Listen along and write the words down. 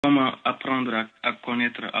Comment apprendre à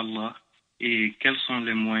connaître Allah et quels sont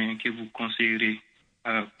les moyens que vous conseillerez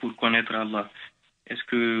pour connaître Allah? Est-ce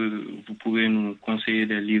que vous pouvez nous conseiller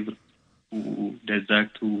des livres ou des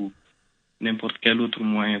actes ou n'importe quel autre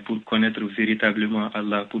moyen pour connaître véritablement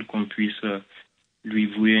Allah, pour qu'on puisse lui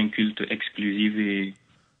vouer un culte exclusif et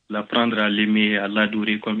l'apprendre à l'aimer, à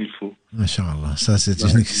l'adorer comme il faut? Masha'Allah, ça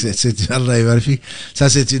Allah est magnifique. Ça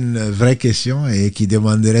c'est une vraie question et qui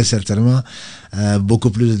demanderait certainement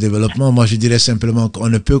beaucoup plus de développement. Moi je dirais simplement qu'on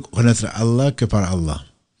ne peut connaître Allah que par Allah.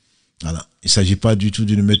 Voilà. Il ne s'agit pas du tout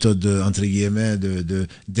d'une méthode entre guillemets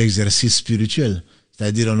d'exercice spirituel.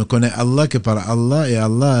 C'est-à-dire on ne connaît Allah que par Allah et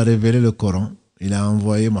Allah a révélé le Coran. Il a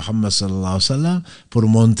envoyé Muhammad sallallahu alayhi wa sallam pour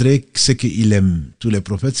montrer ce qu'il aime. Tous les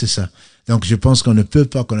prophètes c'est ça. Donc je pense qu'on ne peut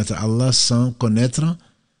pas connaître Allah sans connaître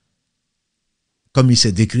comme il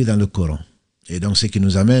s'est décrit dans le Coran. Et donc ce qui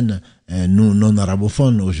nous amène, nous non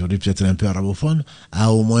arabophones, aujourd'hui peut-être un peu arabophones,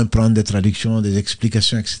 à au moins prendre des traductions, des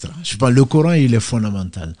explications, etc. Je pense le Coran il est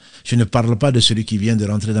fondamental. Je ne parle pas de celui qui vient de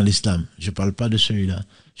rentrer dans l'islam. Je ne parle pas de celui-là.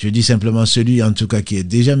 Je dis simplement celui en tout cas qui est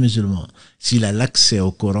déjà musulman. S'il a l'accès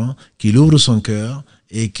au Coran, qu'il ouvre son cœur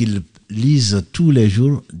et qu'il lise tous les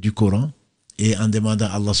jours du Coran, et en demandant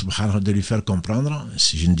à Allah subhanahu wa ta'ala de lui faire comprendre,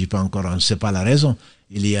 si je ne dis pas encore, on ne sait pas la raison,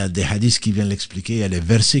 il y a des hadiths qui viennent l'expliquer, il y a des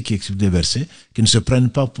versets qui expliquent des versets, qui ne se prennent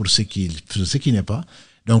pas pour ce qui n'est pas.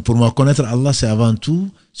 Donc pour moi, connaître Allah, c'est avant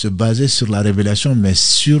tout se baser sur la révélation, mais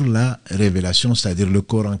sur la révélation, c'est-à-dire le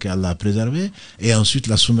Coran qu'Allah a préservé, et ensuite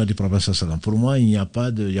la sunna du prophète sallallahu alayhi wa sallam. Pour moi, il n'y a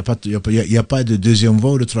pas de deuxième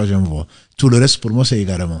voie ou de troisième voie. Tout le reste, pour moi, c'est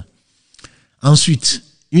également. Ensuite,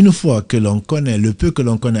 une fois que l'on connaît, le peu que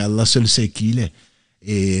l'on connaît, Allah seul sait qui il est.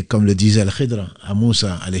 Et comme le disait Al-Khidr à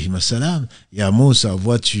Moussa, alayhi salam, et à Moussa,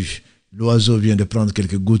 vois-tu, l'oiseau vient de prendre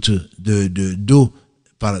quelques gouttes d'eau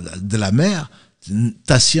de la mer,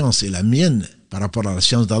 ta science et la mienne, par rapport à la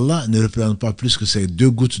science d'Allah, ne représentent pas plus que ces 2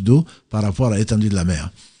 gouttes d'eau par rapport à l'étendue de la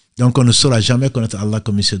mer. Donc on ne saura jamais connaître Allah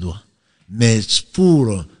comme il se doit. Mais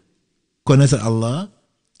pour connaître Allah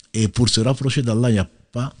et pour se rapprocher d'Allah, il n'y a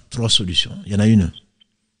pas 3 solutions. Il y en a une.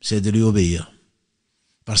 C'est de lui obéir.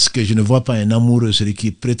 Parce que je ne vois pas un amoureux, celui qui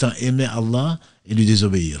prétend aimer Allah et lui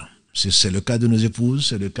désobéir. C'est le cas de nos épouses,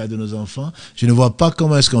 c'est le cas de nos enfants. Je ne vois pas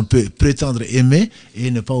comment est-ce qu'on peut prétendre aimer et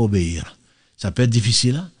ne pas obéir. Ça peut être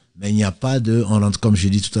difficile, mais il n'y a pas de... On rentre, comme j'ai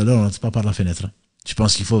dit tout à l'heure, on rentre pas par la fenêtre. Je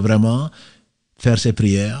pense qu'il faut vraiment faire ses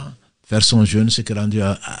prières, faire son jeûne, ce que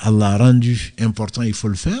Allah a rendu important, il faut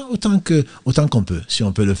le faire autant qu'on peut. Si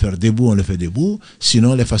on peut le faire debout, on le fait debout.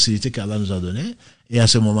 Sinon, les facilités qu'Allah nous a données. Et à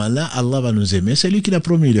ce moment-là, Allah va nous aimer. C'est lui qui l'a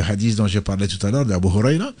promis. Le hadith dont je parlais tout à l'heure, d'Abu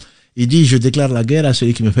Huraira, il dit, je déclare la guerre à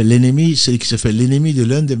celui qui me fait l'ennemi, celui qui se fait l'ennemi de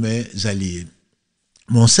l'un de mes alliés.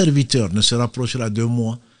 Mon serviteur ne se rapprochera de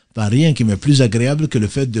moi par rien qui m'est plus agréable que le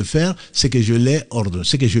fait de faire ce que je lui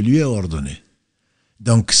ai ordonné.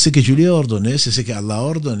 Donc, ce que je lui ai ordonné, c'est ce qu'Allah a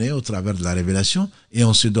ordonné au travers de la révélation. Et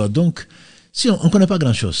on se doit donc, si on ne connaît pas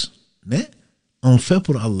grand-chose, mais on fait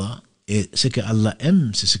pour Allah. Et ce que Allah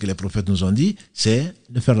aime, c'est ce que les prophètes nous ont dit, c'est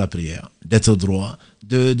de faire la prière, d'être droit,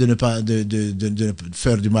 de ne pas de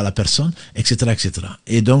faire du mal à personne, etc., etc.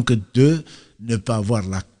 Et donc de ne pas voir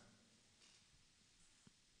la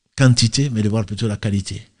quantité, mais de voir plutôt la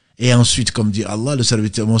qualité. Et ensuite, comme dit Allah,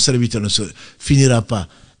 mon serviteur ne se finira pas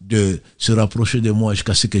de se rapprocher de moi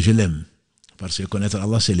jusqu'à ce que je l'aime. Parce que connaître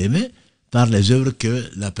Allah, c'est l'aimer par les œuvres que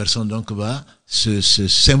la personne donc va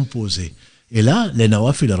s'imposer. Et là, les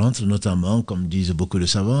nawafil rentrent notamment, comme disent beaucoup de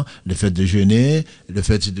savants, le fait de jeûner, le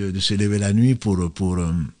fait de se lever la nuit pour le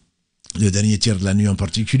dernier tiers de la nuit en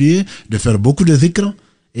particulier, de faire beaucoup de dhikr.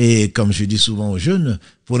 Et comme je dis souvent aux jeunes,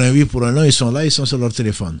 pour un oui, pour un non, ils sont là, ils sont sur leur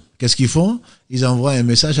téléphone. Qu'est-ce qu'ils font? Ils envoient un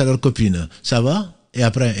message à leur copine. Ça va? Et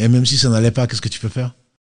après, et même si ça n'allait pas, qu'est-ce que tu peux faire?